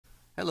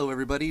Hello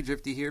everybody,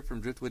 Drifty here from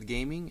Driftwood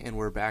Gaming, and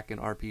we're back in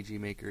RPG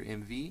Maker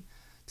MV.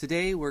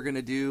 Today we're going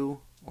to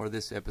do, or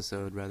this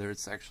episode rather,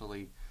 it's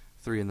actually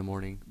 3 in the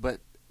morning, but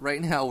right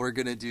now we're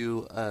going to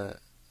do a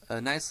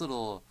nice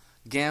little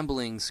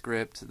gambling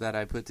script that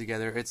I put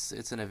together.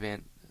 It's an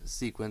event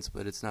sequence,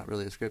 but it's not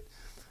really a script.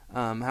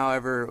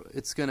 However,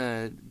 it's going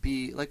to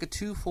be like a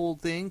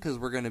twofold thing, because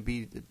we're going to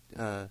be,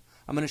 I'm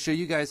going to show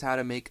you guys how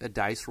to make a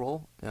dice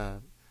roll.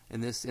 In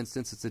this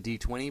instance, it's a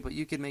D20, but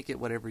you can make it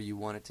whatever you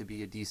want it to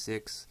be, a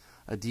D6,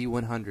 a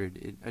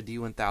D100, a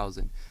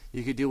D1000.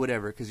 You could do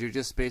whatever, because you're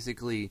just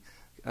basically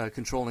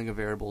controlling a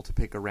variable to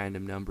pick a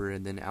random number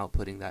and then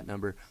outputting that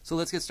number. So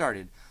let's get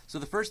started. So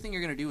the first thing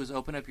you're going to do is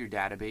open up your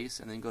database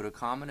and then go to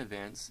Common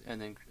Events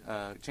and then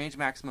change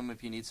maximum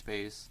if you need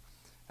space,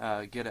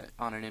 get it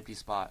on an empty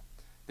spot.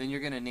 Then you're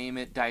going to name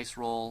it Dice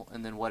Roll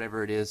and then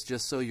whatever it is,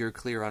 just so you're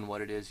clear on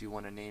what it is you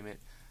want to name it.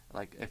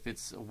 Like if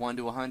it's 1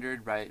 to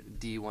 100, right,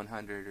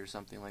 D100 or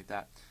something like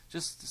that.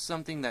 Just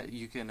something that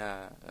you can,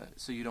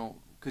 so you don't,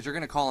 because you're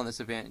going to call on this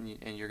event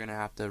and you're going to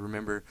have to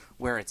remember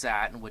where it's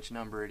at and which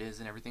number it is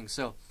and everything.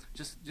 So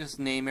just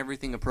name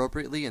everything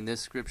appropriately, and this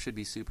script should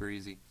be super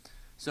easy.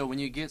 So when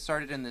you get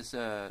started in this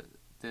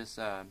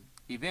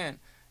event,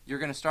 you're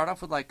going to start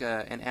off with like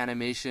an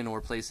animation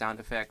or play sound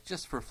effect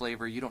just for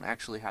flavor. You don't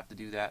actually have to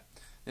do that.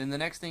 Then the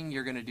next thing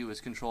you're going to do is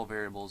control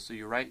variables. So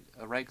you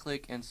right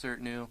click,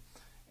 insert new,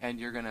 and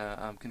you're going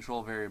to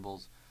control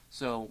variables.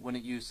 So when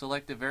you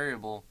select a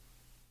variable,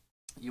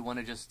 you want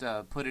to just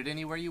put it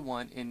anywhere you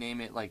want and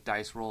name it like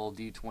dice roll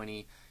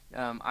D20.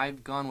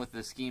 I've gone with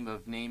the scheme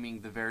of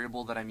naming the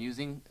variable that I'm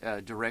using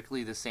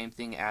directly the same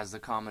thing as the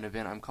common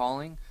event I'm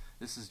calling.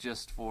 This is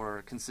just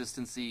for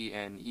consistency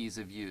and ease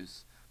of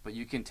use, but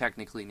you can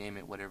technically name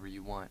it whatever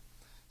you want.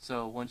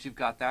 So once you've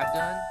got that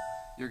done,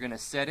 you're going to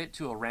set it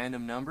to a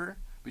random number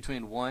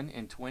between 1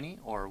 and 20,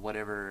 or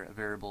whatever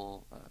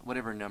variable,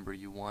 whatever number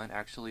you want.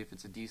 Actually, if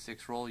it's a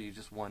D6 roll, you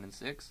just 1 and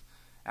 6.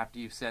 After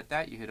you've set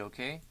that, you hit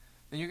OK.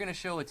 Then you're going to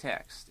show a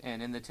text,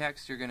 and in the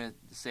text you're going to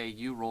say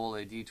you roll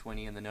a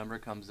D20 and the number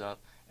comes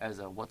up as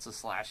a what's a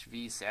slash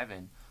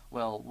V7.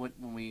 Well,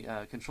 when we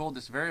controlled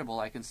this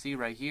variable, I can see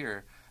right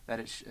here that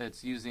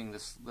it's using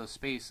the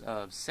space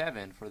of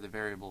 7 for the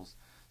variables.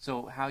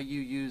 So how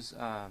you use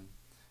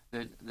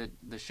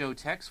the show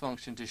text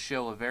function to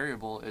show a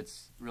variable,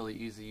 it's really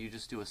easy. You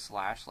just do a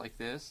slash like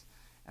this,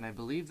 and I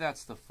believe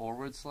that's the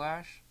forward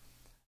slash,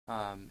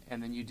 and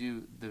then you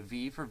do the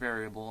V for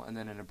variable, and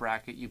then in a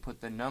bracket you put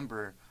the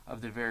number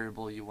of the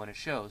variable you want to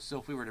show. So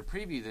if we were to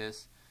preview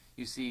this,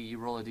 you see you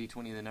roll a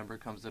D20 and the number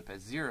comes up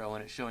as 0,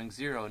 and it's showing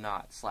 0,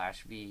 not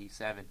slash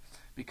V7,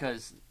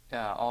 because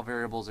all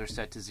variables are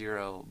set to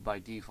 0 by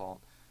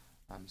default.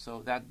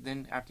 So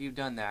then after you've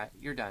done that,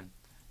 you're done.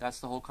 That's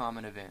the whole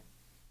common event.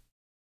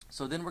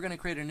 So then we're going to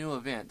create a new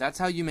event. That's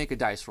how you make a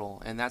dice roll,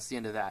 and that's the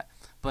end of that.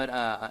 But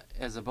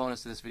as a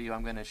bonus to this video,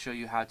 I'm going to show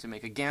you how to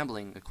make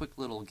a quick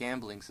little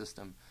gambling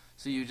system.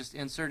 So you just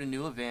insert a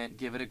new event,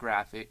 give it a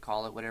graphic,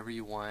 call it whatever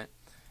you want,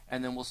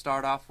 and then we'll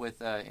start off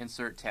with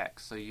insert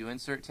text. So you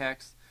insert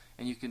text,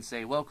 and you can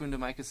say, welcome to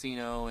my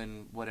casino,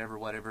 and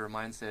whatever.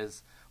 Mine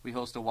says, we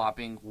host a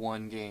whopping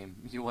 1 game.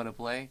 You want to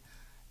play?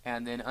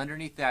 And then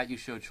underneath that, you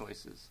show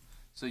choices.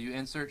 So you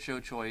insert show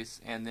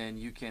choice, and then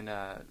you can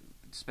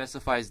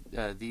specifies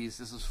this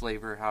is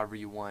flavor, however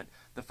you want.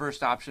 The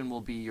first option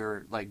will be your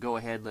go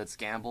ahead, let's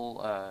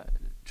gamble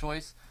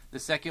choice. The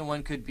second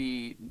one could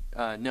be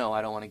no,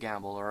 I don't want to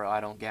gamble, or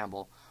I don't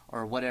gamble,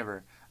 or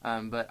whatever.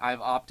 But I've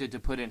opted to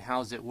put in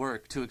how's it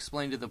work to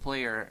explain to the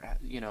player,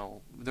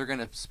 they're going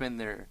to spend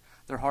their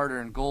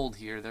hard-earned gold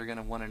here. They're going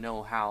to want to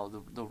know how,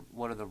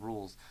 what are the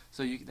rules.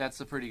 So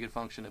that's a pretty good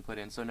function to put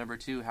in. So number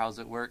 2, how's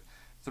it work?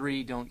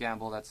 3, don't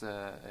gamble. That's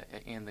a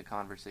end the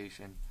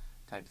conversation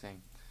type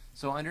thing.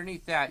 So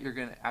underneath that, you're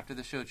gonna, after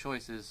the show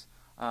choices,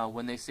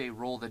 when they say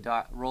roll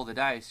the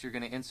dice, you're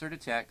gonna insert a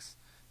text,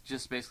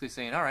 just basically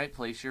saying, all right,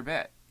 place your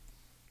bet.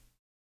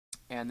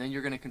 And then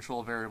you're gonna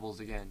control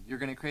variables again. You're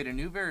gonna create a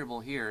new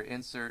variable here,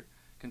 insert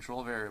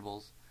control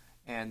variables,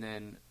 and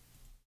then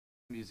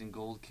I'm using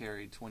gold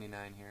carried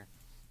 29 here.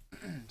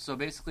 So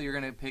basically, you're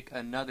gonna pick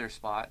another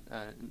spot,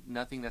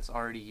 nothing that's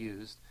already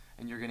used,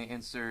 and you're going to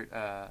insert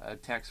a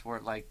text for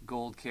it like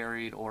gold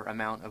carried or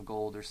amount of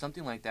gold or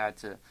something like that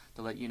to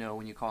let you know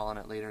when you call on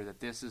it later that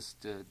this is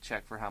to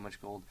check for how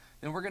much gold.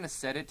 Then we're going to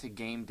set it to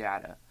game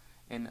data.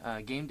 And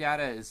game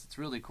data it's a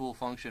really cool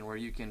function where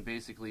you can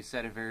basically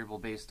set a variable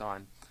based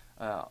on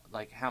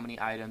like how many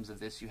items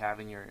of this you have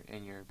in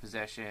your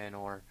possession,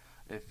 or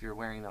if you're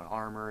wearing the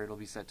armor, it'll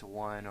be set to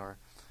 1, or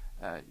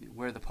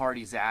where the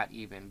party's at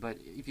even. But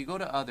if you go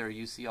to other,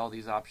 you see all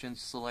these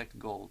options, select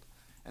gold,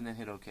 and then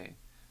hit OK.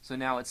 So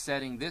now it's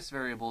setting this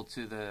variable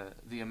to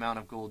the amount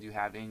of gold you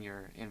have in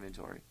your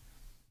inventory.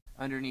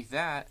 Underneath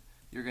that,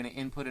 you're going to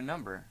input a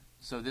number.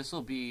 So this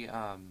will be,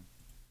 I'll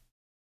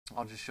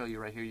just show you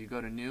right here. You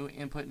go to new,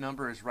 input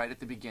number is right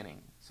at the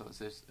beginning. So it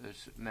says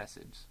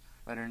message,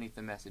 right underneath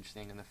the message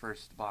thing in the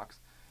first box.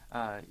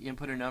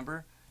 Input a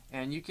number,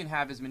 and you can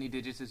have as many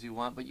digits as you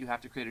want, but you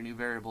have to create a new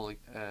variable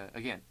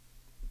again.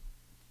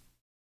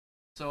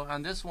 So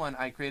on this one,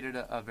 I created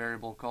a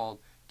variable called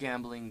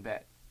gambling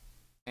bet,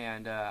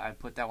 and I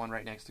put that one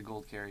right next to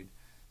gold carried.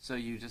 So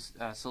you just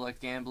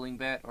select gambling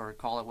bet, or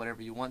call it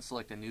whatever you want,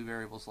 select a new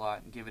variable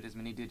slot, and give it as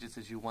many digits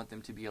as you want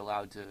them to be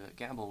allowed to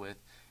gamble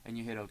with, and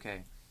you hit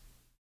OK.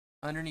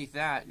 Underneath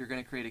that, you're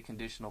going to create a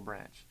conditional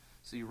branch.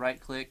 So you right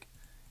click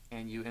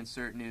and you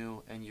insert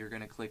new, and you're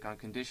going to click on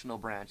conditional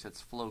branch.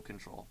 That's flow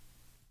control.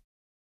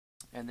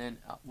 And then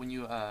when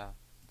you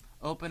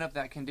open up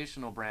that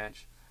conditional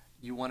branch,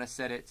 you want to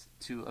set it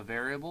to a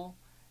variable,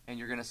 and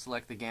you're going to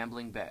select the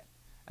gambling bet,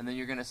 and then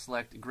you're going to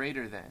select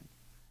greater than,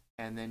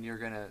 and then you're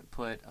going to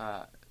put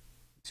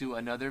to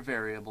another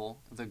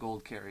variable the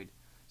gold carried.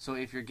 So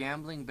if your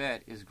gambling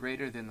bet is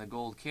greater than the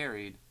gold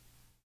carried,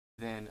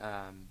 then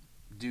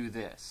do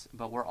this.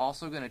 But we're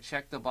also going to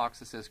check the box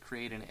that says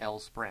create an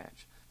else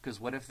branch, because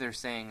what if they're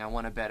saying I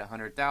want to bet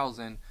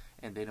 100,000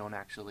 and they don't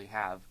actually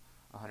have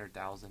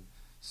 100,000?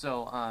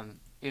 So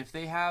if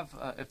they have,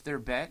 if their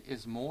bet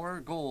is more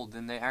gold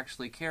than they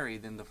actually carry,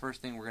 then the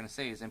first thing we're going to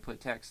say is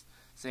input text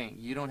saying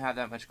you don't have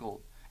that much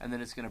gold, and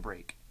then it's going to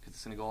break because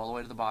it's going to go all the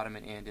way to the bottom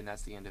and end, and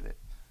that's the end of it.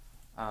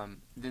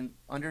 Then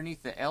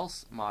underneath the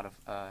else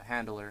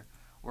handler,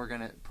 we're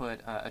going to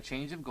put a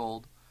change of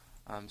gold.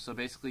 So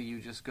basically, you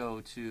just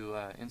go to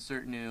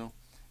insert new,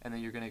 and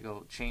then you're going to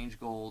go change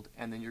gold,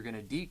 and then you're going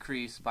to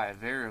decrease by a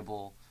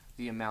variable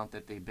the amount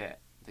that they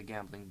bet, the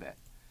gambling bet.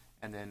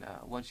 And then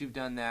once you've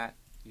done that,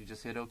 you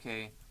just hit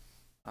OK,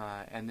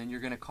 and then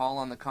you're going to call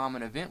on the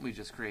common event we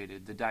just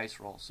created, the dice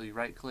roll. So you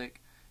right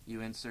click,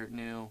 you insert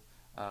new,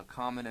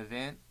 common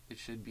event. It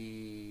should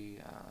be,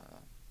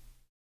 I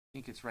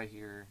think it's right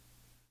here,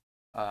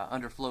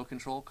 under flow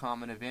control,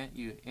 common event.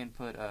 You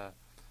input a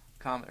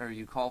or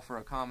you call for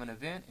a common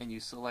event, and you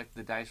select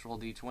the dice roll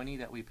d20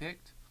 that we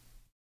picked,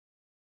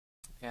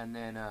 and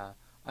then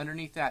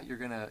underneath that you're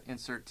going to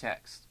insert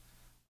text.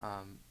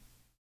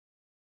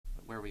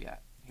 Where are we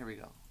at? Here we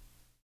go.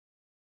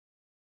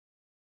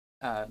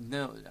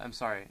 No, I'm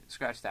sorry,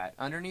 scratch that.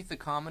 Underneath the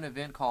common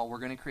event call, we're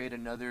going to create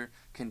another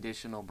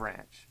conditional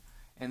branch.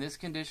 And this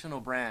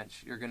conditional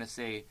branch, you're going to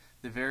say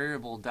the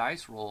variable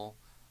dice roll,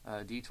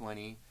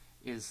 d20,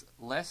 is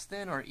less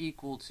than or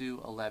equal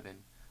to 11.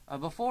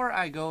 Before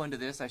I go into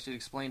this, I should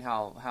explain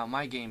how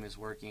my game is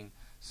working.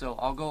 So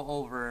I'll go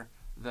over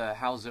the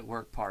how's it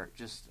work part,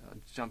 just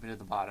jumping to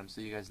the bottom so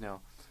you guys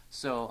know.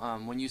 So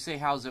when you say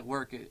how's it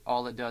work,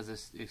 all it does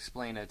is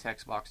explain a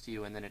text box to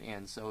you, and then it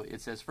ends. So it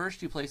says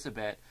first you place a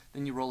bet,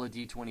 then you roll a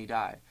d20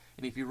 die.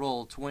 And if you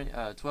roll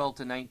 12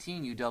 to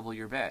 19, you double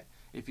your bet.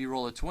 If you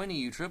roll a 20,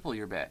 you triple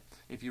your bet.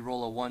 If you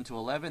roll a 1 to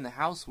 11, the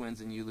house wins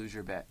and you lose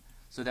your bet.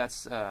 So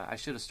that's I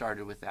should have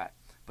started with that.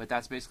 But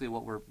that's basically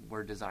what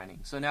we're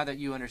designing. So now that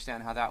you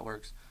understand how that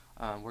works,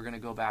 we're going to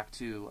go back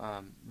to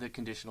the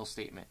conditional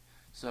statement.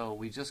 So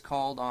we just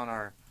called on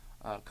our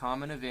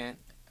common event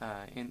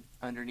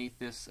underneath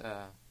this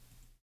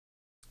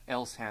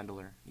else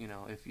handler. You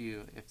know,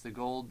 if the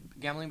gold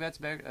gambling bet's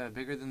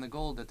bigger than the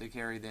gold that they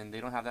carry, then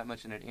they don't have that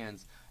much and it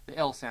ends. The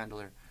else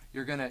handler,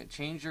 you're going to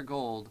change your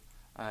gold,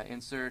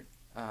 insert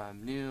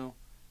new,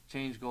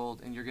 change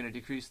gold, and you're going to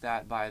decrease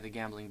that by the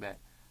gambling bet.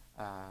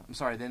 I'm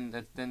sorry,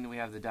 then we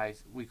have the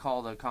dice. We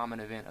call the common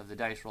event of the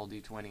dice roll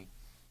d20.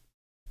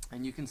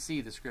 And you can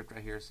see the script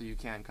right here, so you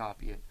can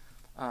copy it.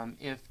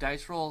 If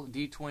dice roll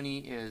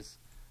d20 is,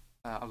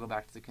 I'll go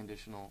back to the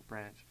conditional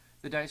branch.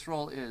 The dice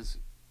roll is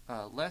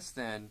less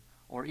than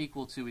or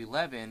equal to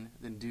 11,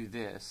 then do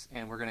this.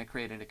 And we're going to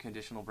create a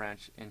conditional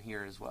branch in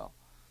here as well.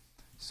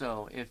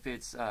 So if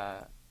it's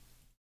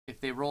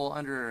if they roll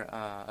under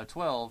a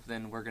 12,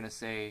 then we're going to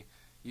say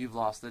you've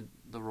lost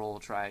the roll,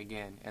 try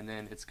again, and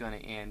then it's going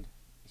to end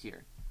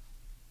here.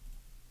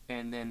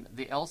 And then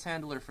the else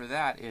handler for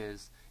that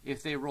is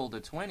if they rolled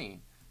a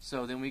 20,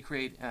 so then we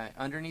create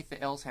underneath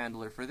the else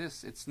handler for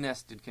this, it's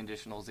nested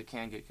conditionals. It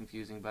can get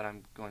confusing, but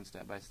I'm going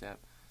step by step.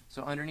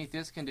 So underneath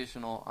this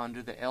conditional,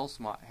 under the else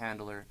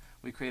handler,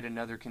 we create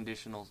another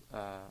conditional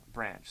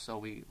branch. So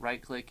we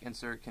right click,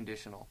 insert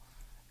conditional,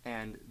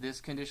 and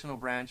this conditional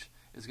branch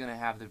is going to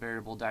have the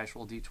variable dice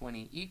roll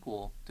d20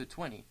 equal to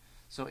 20.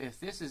 So if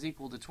this is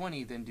equal to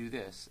 20, then do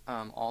this.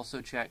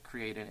 Also check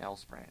create an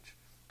else branch,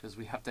 because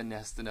we have to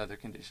nest another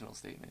conditional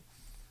statement.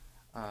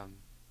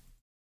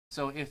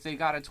 So if they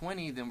got a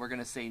 20, then we're going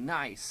to say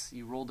nice,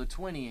 you rolled a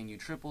 20 and you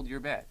tripled your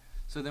bet.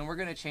 So then we're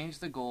going to change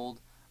the gold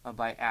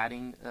by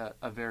adding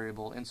a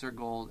variable, insert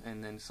gold,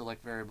 and then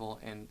select variable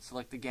and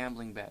select the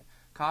gambling bet.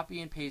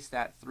 Copy and paste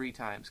that 3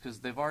 times, because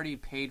they've already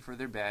paid for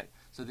their bet,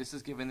 so this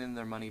is giving them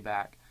their money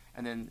back.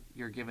 And then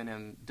you're giving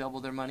them double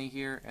their money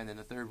here, and then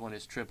the third one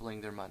is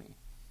tripling their money.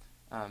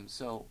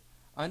 So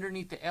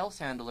underneath the else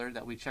handler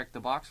that we checked the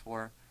box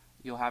for,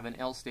 you'll have an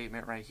else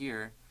statement right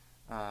here.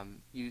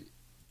 You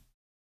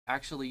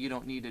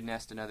don't need to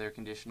nest another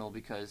conditional,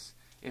 because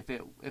if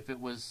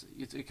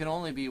it can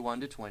only be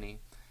 1 to 20,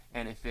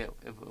 and if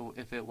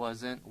it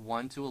wasn't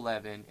 1 to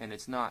 11 and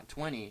it's not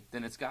 20,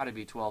 then it's got to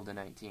be 12 to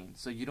 19.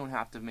 So you don't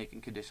have to make a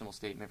conditional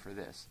statement for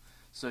this.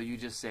 So you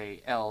just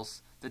say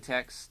else, the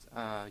text,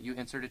 you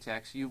insert a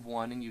text, you've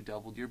won and you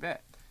doubled your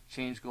bet.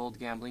 change gold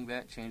gambling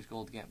bet, change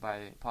gold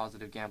by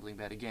positive gambling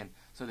bet again.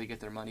 So they get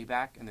their money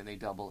back and then they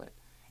double it.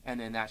 And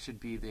then that should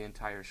be the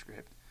entire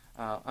script.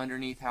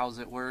 Underneath how's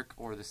it work,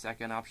 or the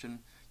second option,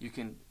 you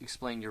can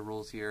explain your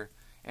rules here.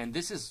 And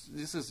this is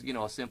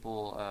a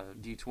simple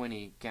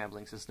D20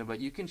 gambling system, but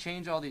you can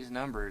change all these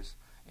numbers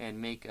and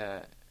make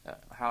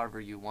however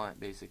you want,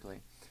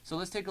 basically. So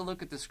let's take a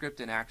look at the script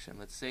in action.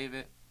 Let's save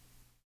it.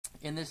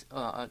 In this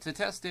to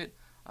test it,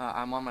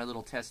 I'm on my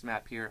little test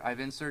map here. I've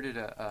inserted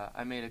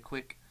I made a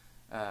quick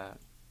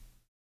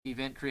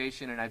event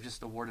creation, and I've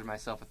just awarded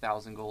myself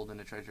 1,000 gold in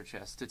a treasure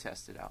chest to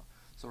test it out.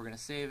 So we're gonna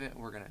save it.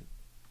 We're gonna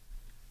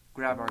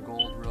grab our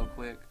gold real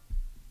quick.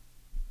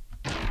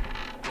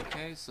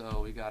 Okay,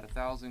 so we got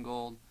 1,000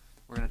 gold.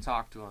 We're gonna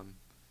talk to him.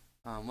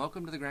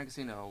 Welcome to the Grand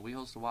Casino. We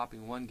host a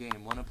whopping one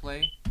game. Want to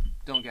play?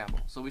 Don't gamble.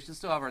 So we should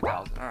still have our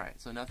 1,000. All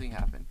right. So nothing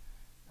happened.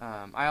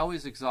 I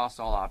always exhaust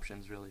all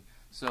options, really.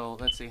 So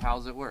let's say,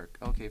 how's it work?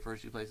 Okay,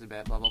 first you place a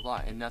bet, blah blah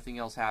blah, and nothing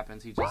else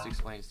happens. He just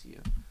explains to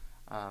you.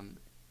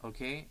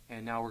 Okay,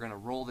 and now we're gonna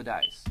roll the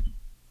dice.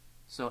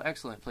 So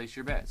excellent. Place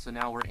your bet. So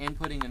now we're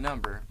inputting a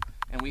number,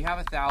 and we have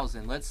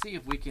 1,000. Let's see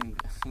if we can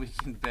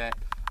bet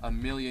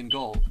 1,000,000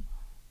 gold.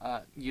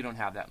 You don't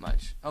have that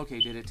much. Okay,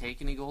 did it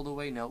take any gold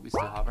away? No, we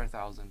still have our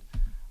 1,000.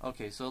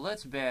 Okay, so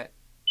let's bet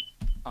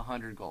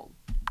 100 gold.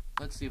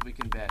 Let's see if we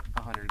can bet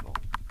 100 gold.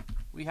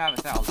 We have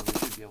 1,000. We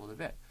should be able to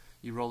bet.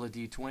 You roll a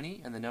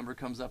d20, and the number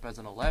comes up as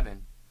an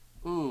 11.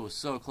 Ooh,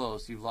 so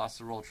close. You've lost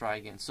the roll. Try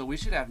again. So we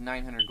should have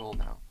 900 gold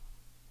now.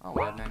 Oh,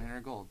 we have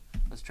 900 gold.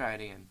 Let's try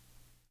it again.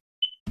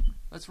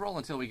 Let's roll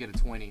until we get a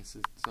 20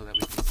 so that we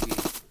can see.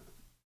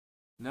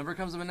 Number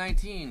comes up at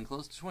 19,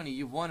 close to 20.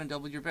 You've won and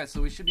doubled your bet,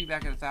 so we should be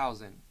back at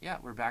 1,000. Yeah,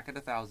 we're back at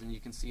 1,000. You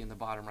can see in the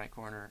bottom right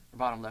corner, or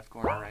bottom left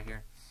corner right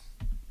here.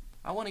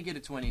 I want to get a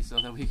 20 so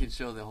that we can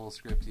show the whole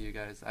script to you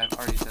guys. I've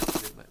already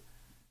tested it, but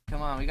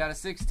come on, we got a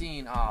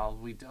 16. Oh,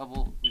 we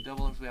double it,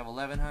 so we have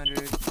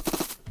 1,100.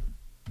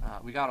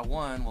 We got a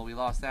 1. Well, we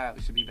lost that.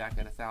 We should be back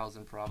at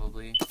 1,000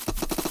 probably.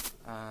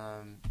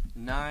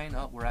 9.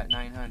 Oh, we're at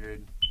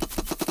 900.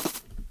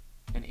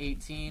 And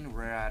 18,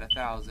 we're at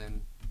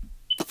 1,000.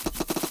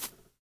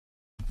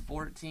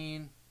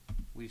 14,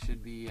 we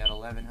should be at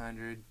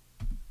 1,100.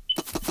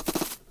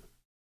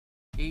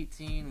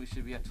 18, we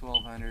should be at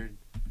 1,200.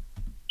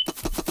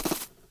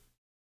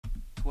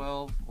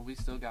 12, well, we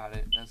still got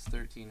it. That's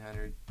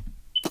 1,300.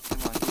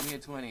 Come on, give me a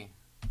 20.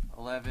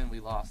 11, we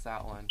lost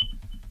that one.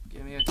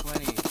 Give me a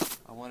 20.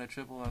 I want to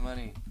triple my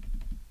money.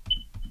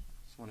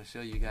 Just want to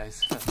show you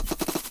guys.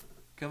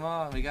 Come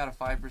on, we got a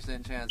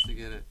 5% chance to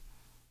get it.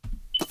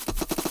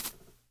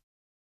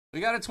 We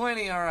got a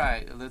 20,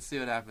 alright, let's see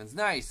what happens.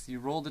 Nice, you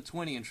rolled a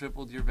 20 and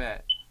tripled your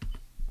bet.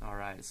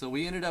 Alright, so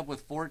we ended up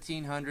with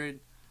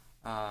 1,400.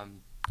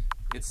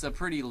 It's a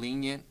pretty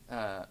lenient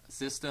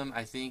system.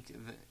 I think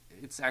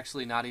it's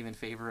actually not even in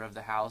favor of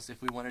the house.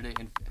 If we wanted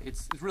to,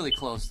 it's really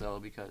close though,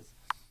 because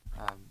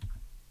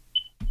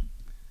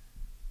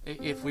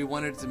if we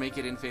wanted to make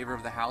it in favor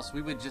of the house,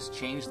 we would just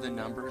change the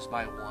numbers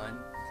by 1.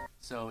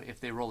 So if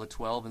they roll a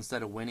 12,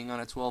 instead of winning on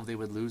a 12, they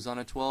would lose on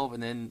a 12,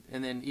 and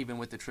then even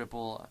with the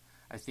triple,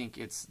 I think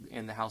it's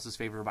in the house's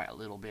favor by a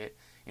little bit.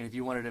 And if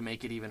you wanted to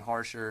make it even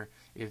harsher,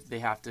 if they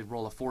have to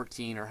roll a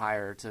 14 or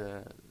higher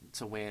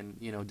to win,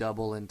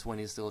 double, and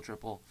 20 is still a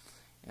triple.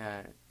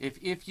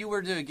 If you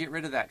were to get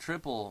rid of that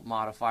triple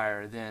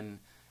modifier,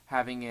 then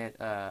having it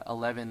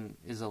 11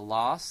 is a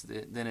loss,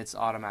 then it's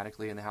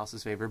automatically in the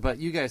house's favor. But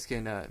you guys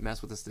can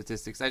mess with the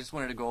statistics. I just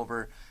wanted to go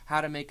over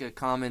how to make a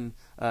common,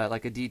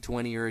 like a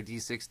D20 or a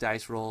D6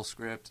 dice roll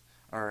script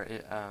or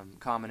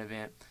common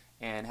event,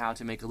 and how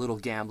to make a little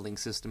gambling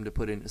system to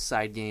put in a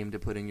side game to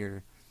put in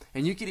your,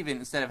 and you could even,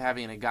 instead of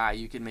having a guy,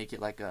 you could make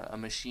it like a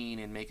machine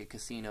and make a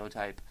casino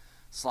type,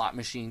 slot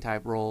machine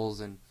type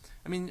rolls. And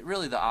I mean,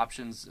 really the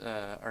options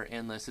are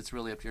endless. It's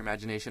really up to your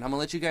imagination. I'm gonna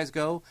let you guys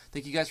go.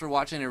 Thank you guys for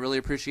watching. I really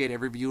appreciate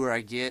every viewer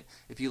I get.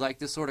 If you like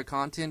this sort of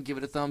content, give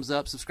it a thumbs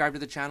up. Subscribe to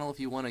the channel if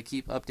you want to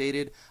keep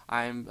updated.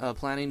 I'm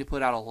planning to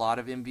put out a lot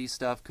of MV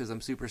stuff because I'm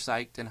super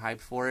psyched and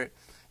hyped for it.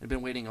 I've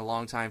been waiting a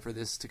long time for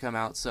this to come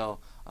out, so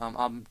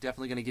I'm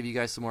definitely going to give you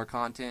guys some more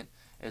content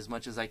as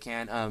much as I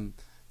can.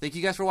 Thank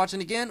you guys for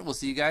watching again. We'll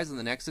see you guys in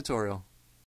the next tutorial.